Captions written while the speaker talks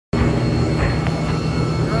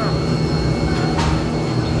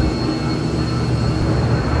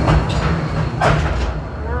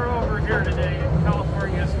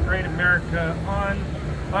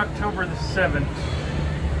7th.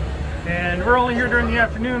 And we're only here during the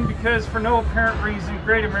afternoon because for no apparent reason,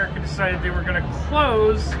 Great America decided they were going to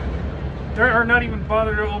close, or not even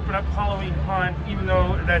bother to open up Halloween Haunt, even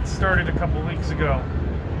though that started a couple weeks ago.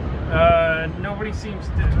 Nobody seems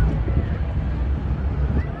to...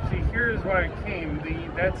 See, here's why I came.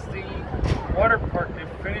 That's the water park. They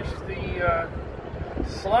finished the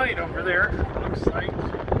slide over there, it looks like.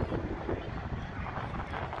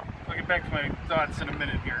 I'll get back to my thoughts in a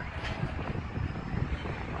minute here.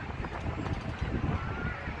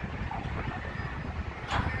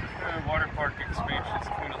 Water park expansion is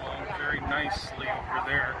coming along very nicely over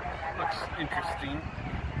there. Looks interesting.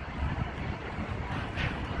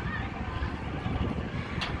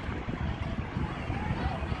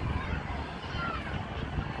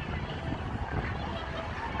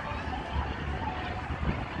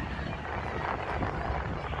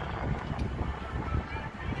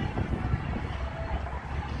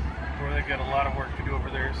 Boy, they got a lot of work to do over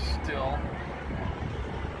there still.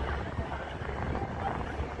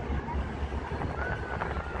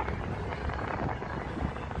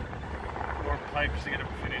 Pipes to get them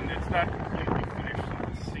fit in. It's not completely finished. You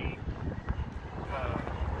can see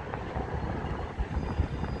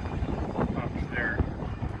up there.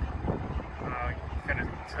 You can kind of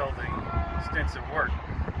tell the extensive work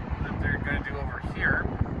that they're going to do over here.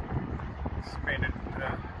 Expanded.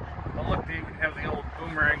 Oh look, they even have the old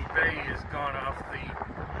Boomerang Bay has gone off the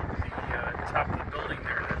top of the building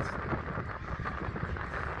there.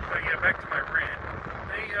 But yeah, back to my rant.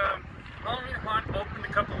 Halloween Haunt opened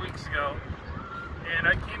a couple weeks ago. And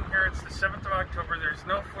I came here, it's the 7th of October, there's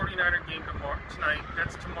no 49er game tonight,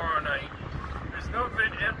 that's tomorrow night. There's no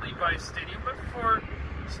event at Levi's Stadium, but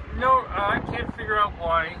I can't figure out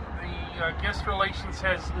why. The guest relations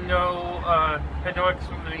had no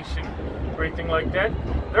explanation or anything like that.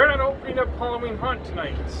 They're not opening up Halloween Haunt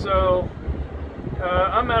tonight, so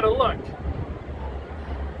I'm out of luck.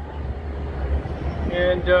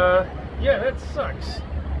 And yeah, that sucks.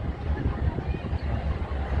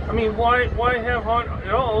 I mean, why have Haunt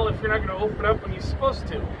at all if you're not going to open up when you're supposed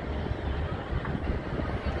to?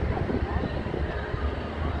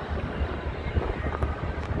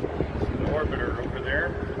 There's an orbiter over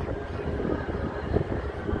there.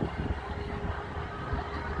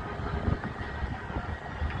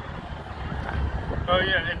 Oh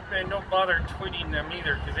yeah, and don't bother tweeting them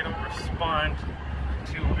either because they don't respond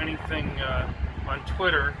to anything on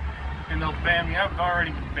Twitter, and they'll ban me. I've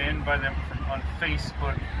already been banned by them on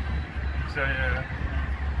Facebook. So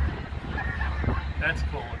that's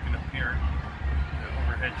cool looking up here, the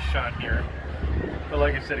overhead shot here. But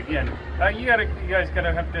like I said again, you guys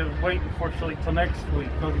gotta have to wait unfortunately till next week.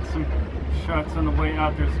 I'll get some shots on the way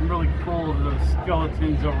out. There's some really cool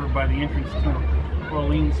skeletons over by the entrance to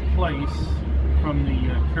Orleans Place from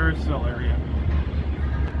the carousel area.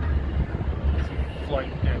 Some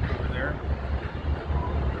flight deck over there.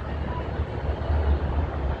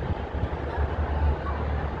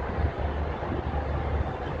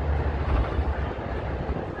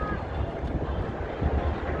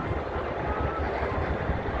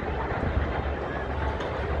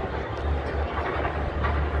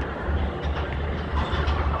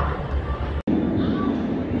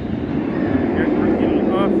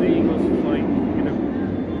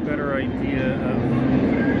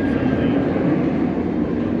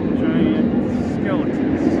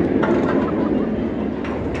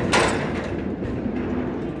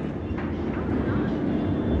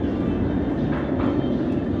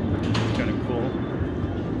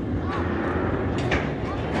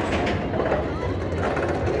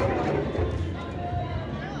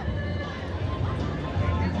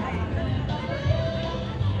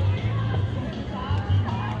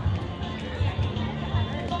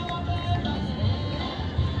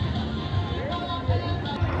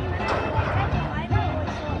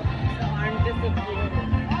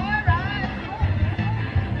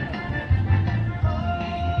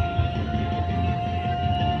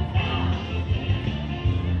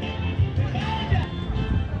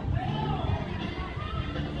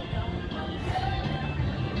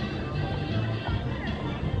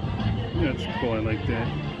 That's cool, I like that.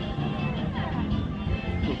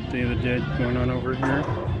 Little Day of the Dead going on over here.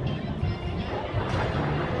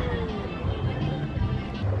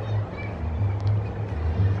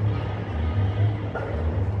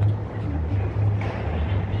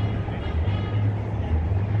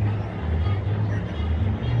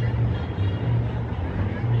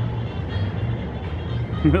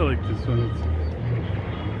 I like this one. It's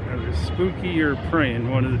either spooky or praying,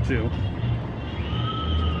 one of the two.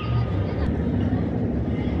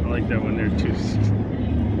 I like that one there too.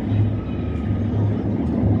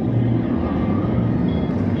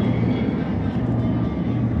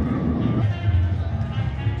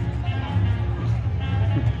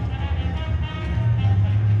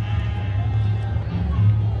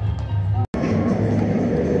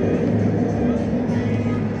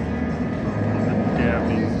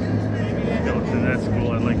 And that's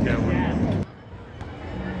cool. I like that one.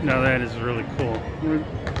 Now that is really cool.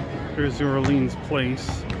 There's Orleans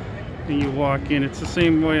Place. And you walk in. It's the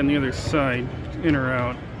same way on the other side, in or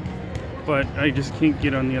out. But I just can't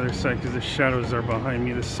get on the other side because the shadows are behind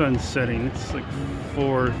me. The sun's setting. It's like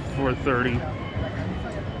 4:30.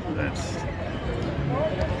 That's...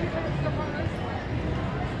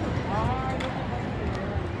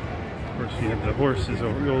 Of course, you have the horses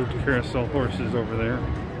over, the old carousel horses over there.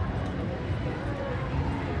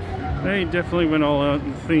 They definitely went all out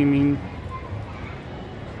in theming.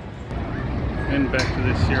 And back to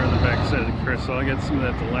this here on the back side of the carousel. I got some of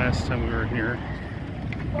that the last time we were here.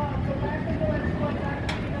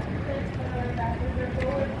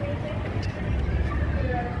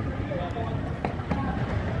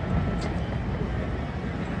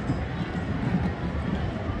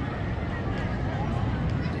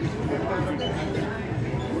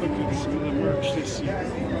 Look at some of the merch this year.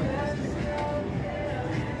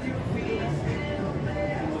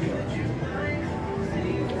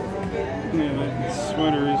 Yeah,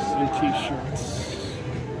 sweaters and t-shirts.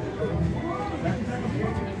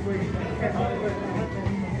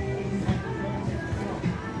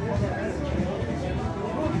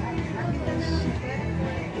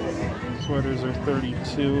 Sweaters are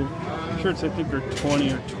 32. Shirts I think are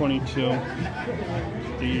 20 or 22.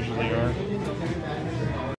 They usually are.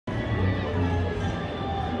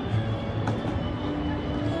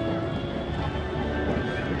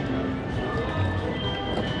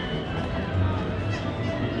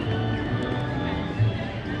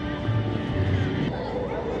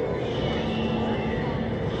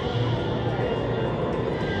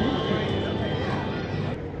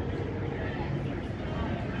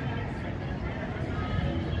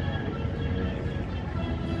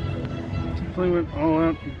 Definitely went all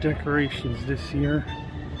out decorations this year.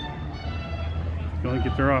 If you only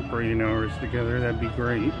get their operating hours together, that'd be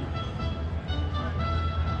great.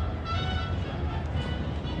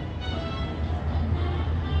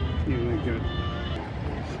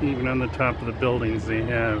 Even on the top of the buildings they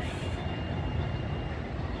have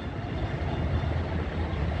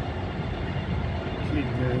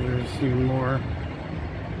there's even more.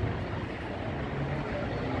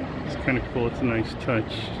 It's kind of cool. It's a nice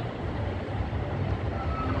touch.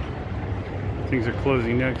 Things are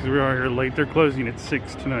closing now because we are here late. They're closing at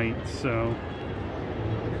 6 tonight, so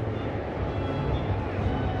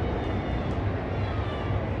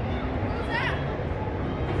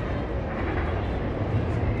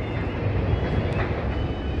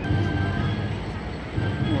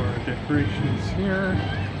more decorations here.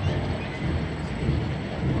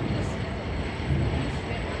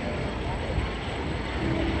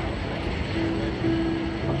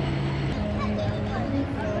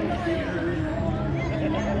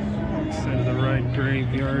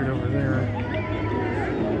 Graveyard over there.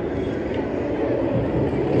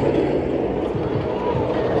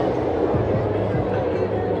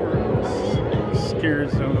 Scare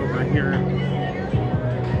zone over here.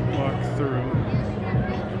 Walk through.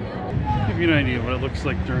 Give you an idea of what it looks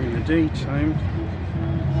like during the daytime.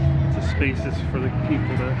 The spaces for the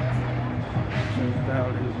people to jump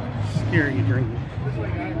out and scare you during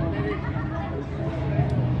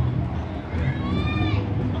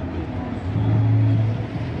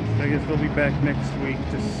I guess we'll be back next week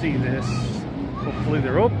to see this. Hopefully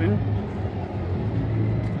they're open.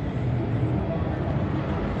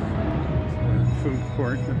 Food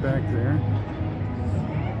court in the back there.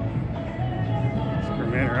 Square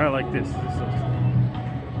Manor. I like this. This looks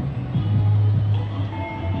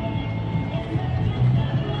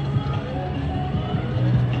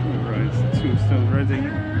rides, tombstone rides. They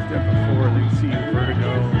step before they see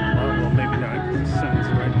Vertigo. Well, maybe not because the sun's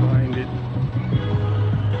right behind it.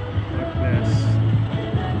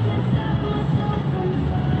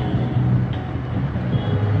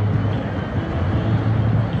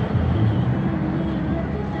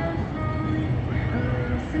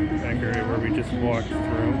 Area where we just walked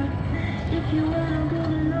through.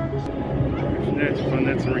 That's fun.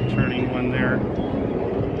 That's a returning one there.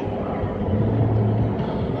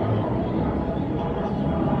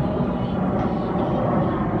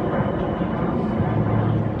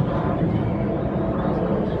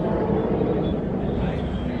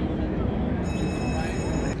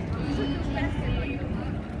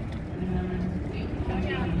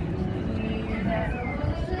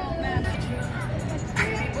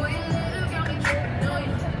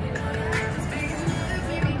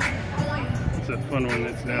 A fun one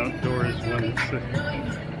that's an outdoors one. It's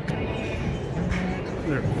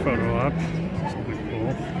their photo op. It's pretty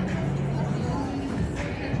cool.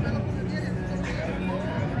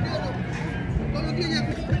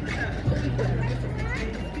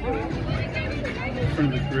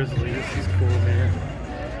 front of the Grizzly. This is cool there.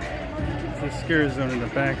 The scare zone in the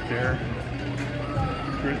back there.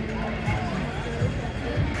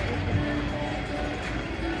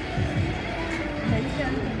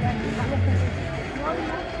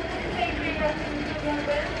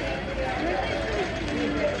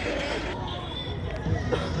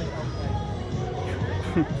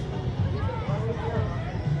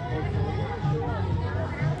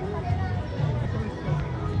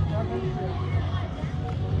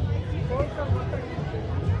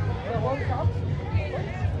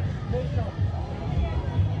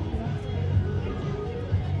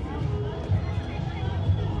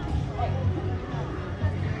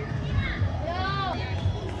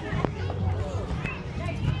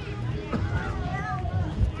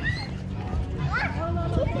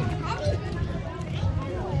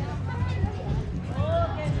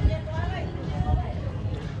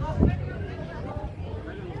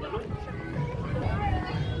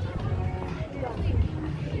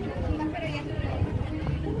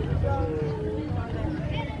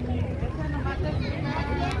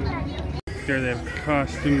 There they have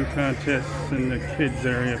costume contests in the kids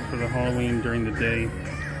area for the Halloween during the day.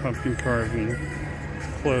 Pumpkin carving.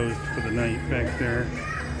 It's closed for the night back there.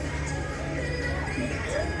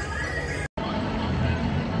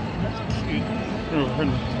 Cute.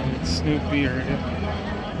 Oh, Snoopy area.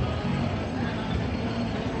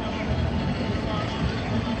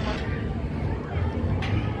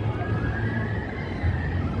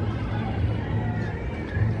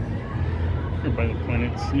 By the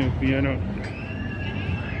Planet Snoopy, I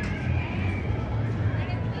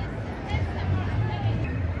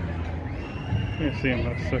say I'm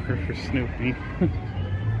a sucker for Snoopy.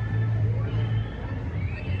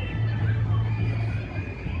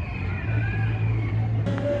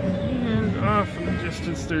 And off in the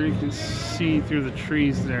distance there you can see through the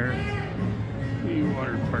trees there the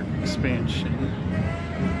water park expansion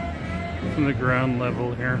from the ground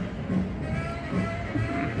level here.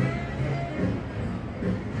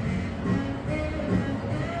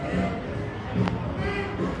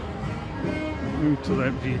 Until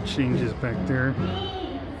that view changes back there.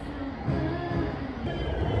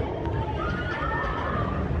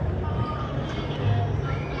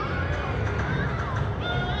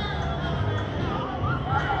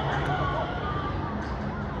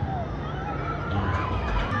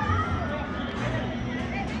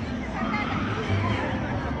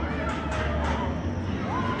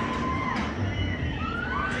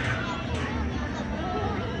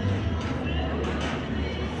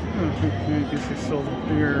 I guess they sell the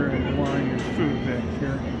beer and wine and food back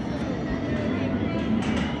here.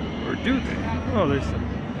 Or do they? Oh, there's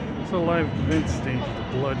a live event stage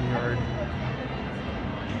at the Blood Yard.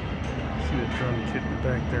 See the drum kit in the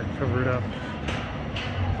back there covered up.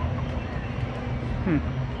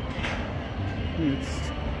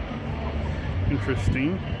 It's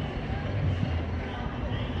interesting.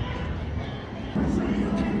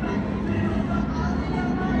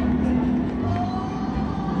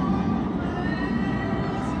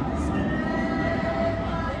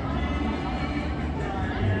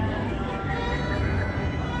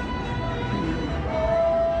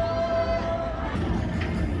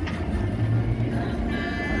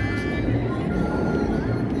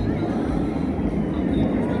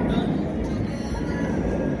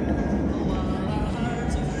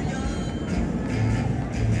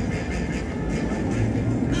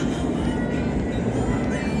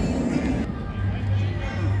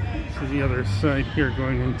 The other side here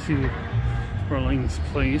going into Orleans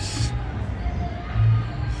Place.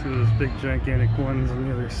 See those big gigantic ones on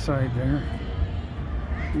the other side there.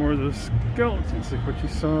 More of those skeletons like what you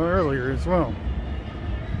saw earlier as well.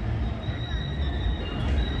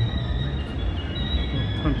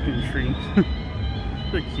 Little pumpkin tree.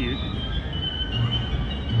 They're cute.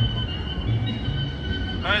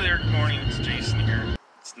 Hi there, good morning, it's Jason here.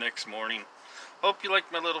 It's next morning. Hope you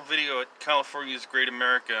liked my little video at California's Great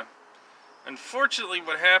America. Unfortunately,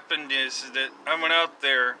 what happened is that I went out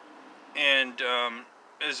there, and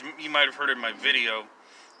as you might have heard in my video,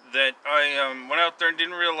 that I went out there and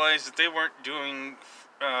didn't realize that they weren't doing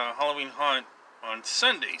Halloween Haunt on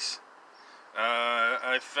Sundays.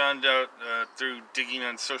 I found out through digging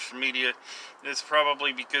on social media, it's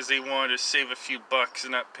probably because they wanted to save a few bucks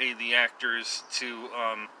and not pay the actors to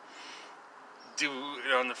do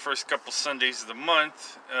it on the first couple Sundays of the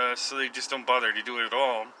month, so they just don't bother to do it at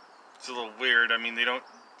all. It's a little weird. I mean, they don't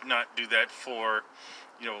not do that for,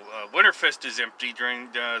 you know, Winterfest is empty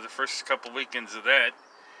during the first couple weekends of that,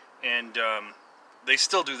 and they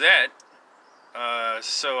still do that.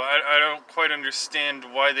 So I don't quite understand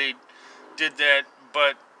why they did that,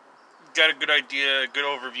 but got a good idea, a good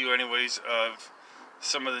overview, anyways, of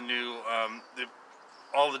some of the new.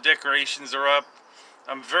 All the decorations are up.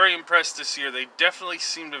 I'm very impressed this year. They definitely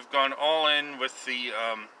seem to have gone all in with the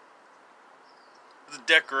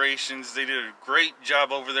decorations. They did a great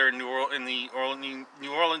job over there in New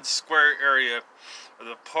Orleans Square area of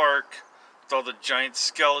the park, with all the giant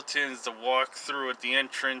skeletons. The walk through at the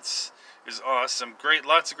entrance is awesome. Great,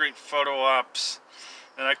 lots of great photo ops,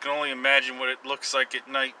 and I can only imagine what it looks like at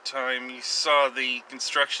nighttime. You saw the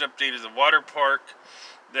construction update of the water park.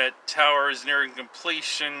 That tower is nearing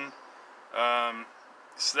completion.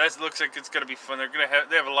 So that looks like it's going to be fun.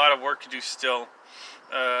 They have a lot of work to do still.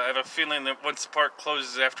 I have a feeling that once the park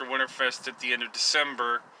closes after Winterfest at the end of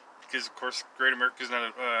December, because of course Great America is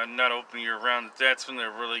not open year round, that's when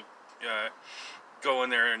they're really go in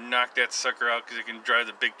there and knock that sucker out, because they can drive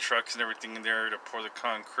the big trucks and everything in there to pour the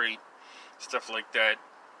concrete, stuff like that.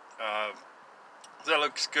 That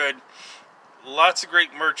looks good. Lots of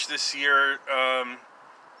great merch this year.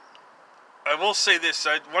 I will say this,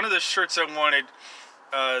 one of the shirts I wanted,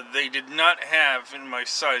 they did not have in my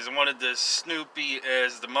size. I wanted the Snoopy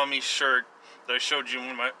as the Mummy shirt that I showed you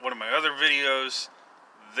in one of my other videos.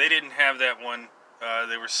 They didn't have that one.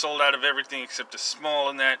 They were sold out of everything except a small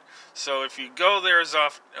in that. So if you go there as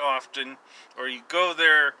often, or you go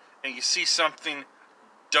there and you see something,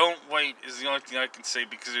 don't wait is the only thing I can say,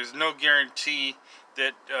 because there's no guarantee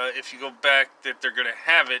that if you go back that they're going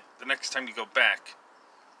to have it the next time you go back.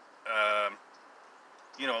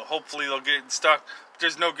 You know, hopefully they'll get it in stock, but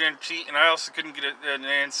there's no guarantee. And I also couldn't get an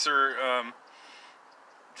answer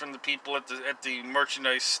from the people at the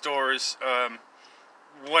merchandise stores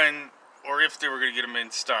when or if they were going to get them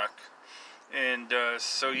in stock. And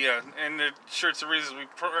so yeah, and the shirts are reasonably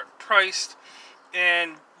priced,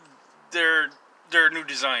 and they're a new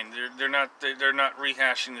design. They're not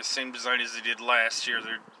rehashing the same design as they did last year.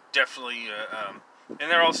 They're definitely and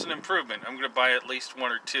they're also an improvement. I'm going to buy at least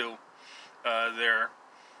one or two there.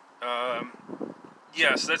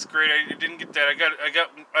 Yeah, so that's great. I didn't get that. I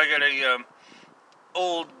got a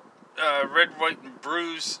old red, white, and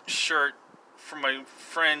bruise shirt from my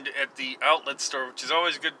friend at the outlet store, which is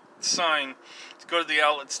always a good sign to go to the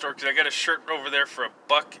outlet store, because I got a shirt over there for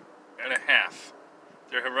 $1.50.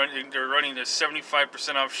 They're running a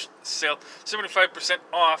 75% off sale, 75%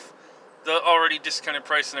 off the already discounted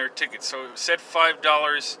price on their tickets. So it said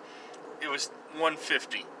 $5, it was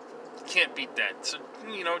 $1.50. Can't beat that. So,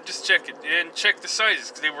 you know, just check it and check the sizes,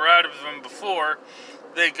 because they were out of them before.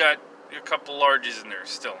 They got a couple larges in there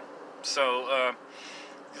still. So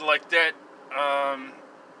like that.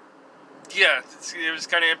 Yeah, it was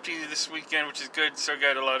kind of empty this weekend, which is good. So I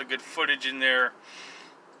got a lot of good footage in there.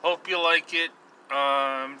 Hope you like it.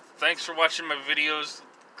 Thanks for watching my videos.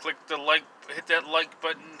 Click the like, hit that like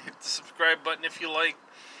button, hit the subscribe button if you like.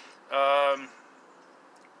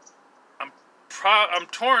 I'm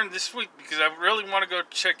torn this week, because I really want to go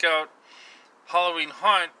check out Halloween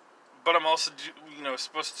Haunt, but I'm also, you know,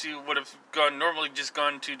 would have normally just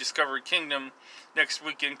gone to Discovery Kingdom next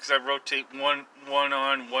weekend, because I rotate one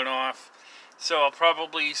on, one off. So I'll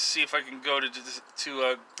probably see if I can go to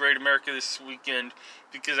Great America this weekend,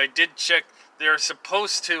 because I did check. They're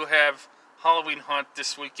supposed to have Halloween Haunt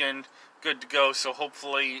this weekend good to go, so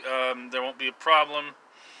hopefully there won't be a problem.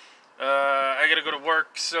 I gotta go to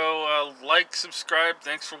work, so like, subscribe,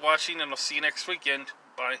 thanks for watching, and I'll see you next weekend.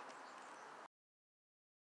 Bye.